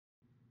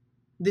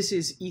This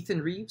is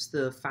Ethan Reeves,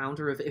 the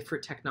founder of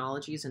Ifrit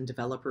Technologies and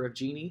developer of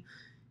Genie.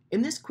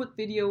 In this quick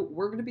video,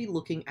 we're going to be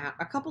looking at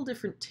a couple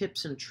different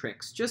tips and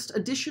tricks, just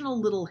additional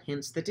little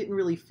hints that didn't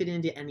really fit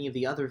into any of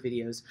the other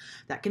videos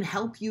that can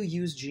help you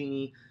use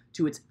Genie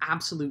to its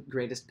absolute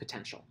greatest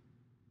potential.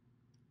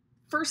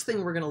 First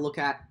thing we're going to look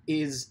at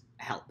is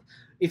help.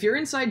 If you're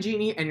inside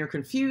Genie and you're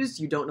confused,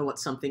 you don't know what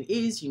something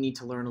is, you need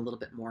to learn a little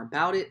bit more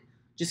about it,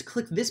 just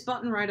click this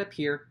button right up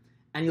here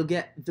and you'll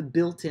get the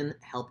built-in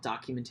help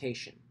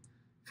documentation.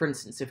 For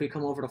instance, if we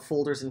come over to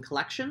Folders and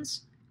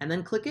Collections and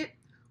then click it,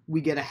 we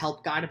get a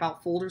help guide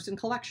about folders and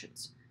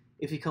collections.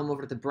 If you come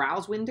over to the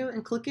Browse window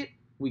and click it,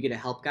 we get a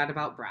help guide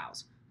about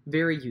Browse.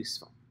 Very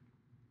useful.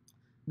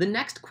 The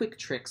next quick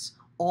tricks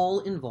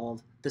all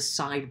involve the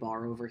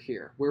sidebar over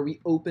here, where we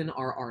open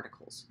our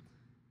articles.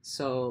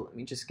 So let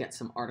me just get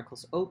some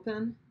articles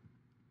open.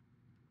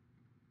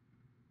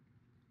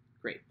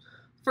 Great.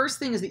 First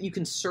thing is that you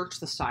can search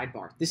the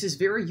sidebar. This is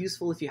very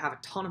useful if you have a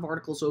ton of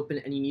articles open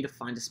and you need to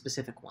find a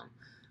specific one.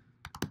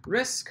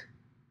 Risk,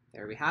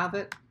 there we have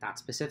it, that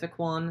specific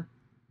one.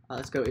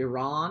 Let's go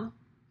Iran.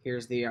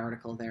 Here's the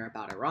article there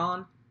about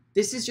Iran.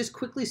 This is just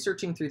quickly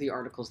searching through the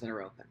articles that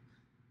are open.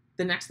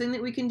 The next thing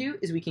that we can do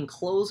is we can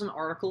close an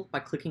article by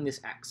clicking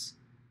this X.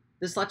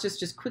 This lets us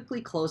just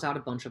quickly close out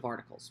a bunch of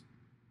articles.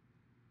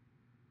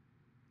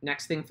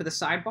 Next thing for the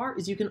sidebar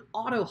is you can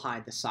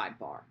auto-hide the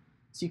sidebar.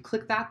 So you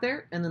click that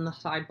there, and then the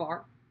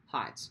sidebar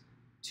hides.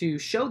 To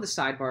show the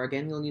sidebar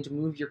again, you'll need to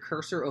move your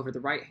cursor over the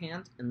right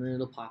hand, and then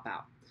it'll pop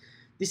out.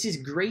 This is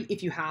great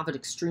if you have an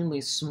extremely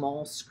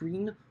small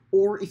screen,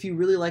 or if you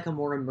really like a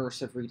more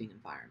immersive reading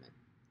environment.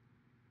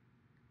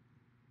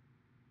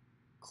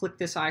 Click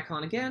this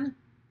icon again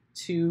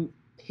to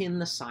pin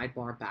the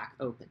sidebar back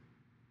open.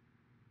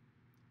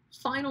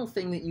 Final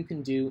thing that you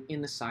can do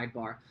in the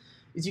sidebar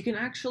is you can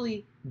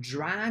actually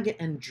drag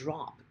and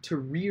drop to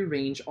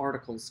rearrange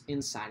articles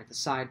inside of the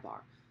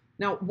sidebar.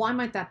 Now, why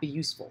might that be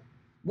useful?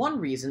 One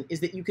reason is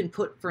that you can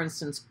put, for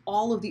instance,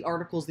 all of the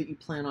articles that you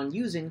plan on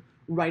using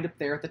right up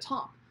there at the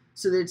top,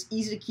 so that it's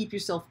easy to keep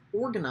yourself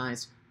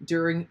organized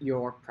during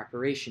your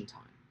preparation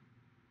time.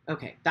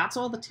 Okay, that's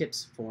all the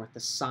tips for the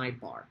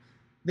sidebar.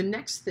 The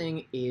next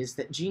thing is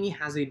that Genie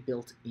has a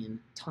built-in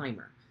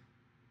timer.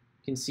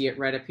 You can see it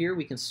right up here.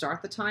 We can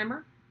start the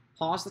timer,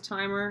 pause the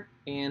timer,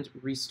 and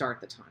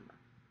restart the timer.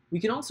 We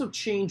can also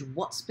change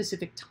what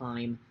specific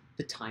time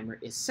the timer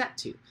is set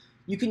to.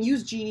 You can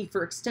use Genie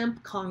for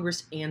extemp,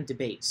 Congress, and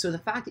debate. So the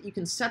fact that you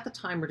can set the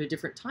timer to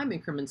different time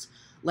increments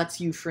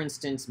lets you, for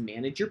instance,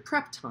 manage your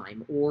prep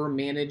time, or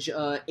manage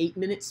an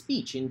 8-minute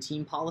speech in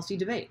team policy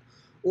debate.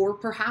 Or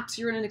perhaps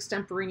you're in an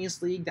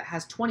extemporaneous league that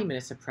has 20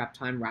 minutes of prep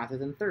time rather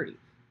than 30.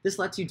 This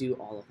lets you do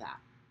all of that.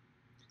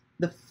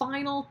 The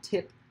final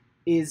tip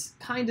is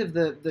kind of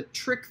the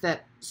trick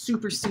that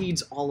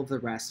supersedes all of the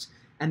rest,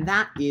 and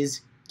that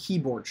is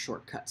keyboard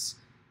shortcuts.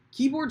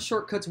 Keyboard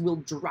shortcuts will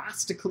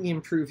drastically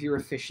improve your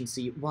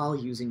efficiency while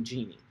using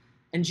Genie,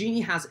 and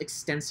Genie has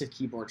extensive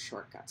keyboard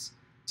shortcuts.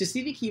 To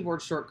see the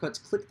keyboard shortcuts,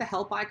 click the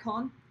help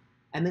icon,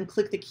 and then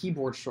click the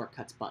keyboard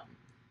shortcuts button.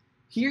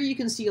 Here you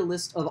can see a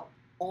list of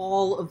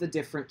all of the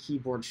different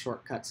keyboard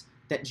shortcuts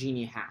that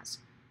Genie has.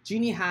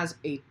 Genie has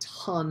a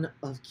ton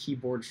of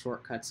keyboard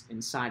shortcuts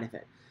inside of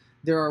it.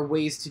 There are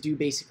ways to do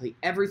basically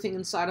everything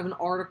inside of an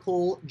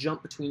article,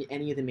 jump between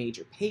any of the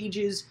major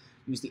pages,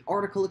 use the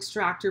article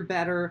extractor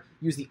better,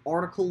 use the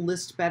article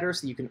list better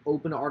so you can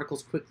open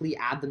articles quickly,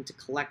 add them to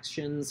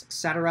collections,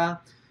 etc.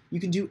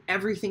 You can do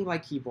everything by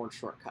keyboard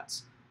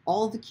shortcuts.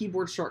 All of the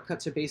keyboard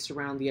shortcuts are based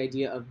around the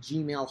idea of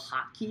Gmail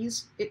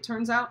hotkeys, it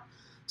turns out.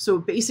 So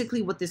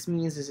basically what this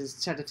means is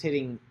instead of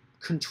hitting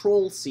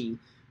Control-C,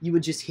 you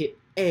would just hit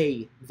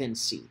A, then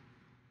C,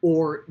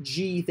 or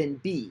G, then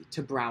B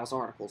to browse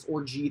articles,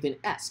 or G, then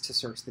S to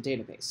search the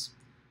database.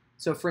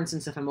 So for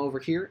instance, if I'm over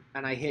here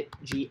and I hit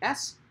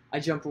GS, I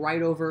jump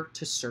right over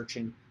to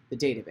searching the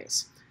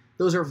database.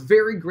 Those are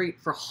very great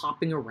for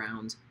hopping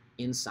around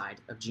inside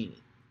of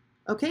Genie.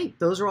 Okay,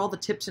 those are all the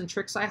tips and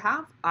tricks I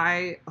have.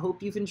 I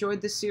hope you've enjoyed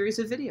this series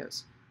of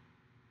videos.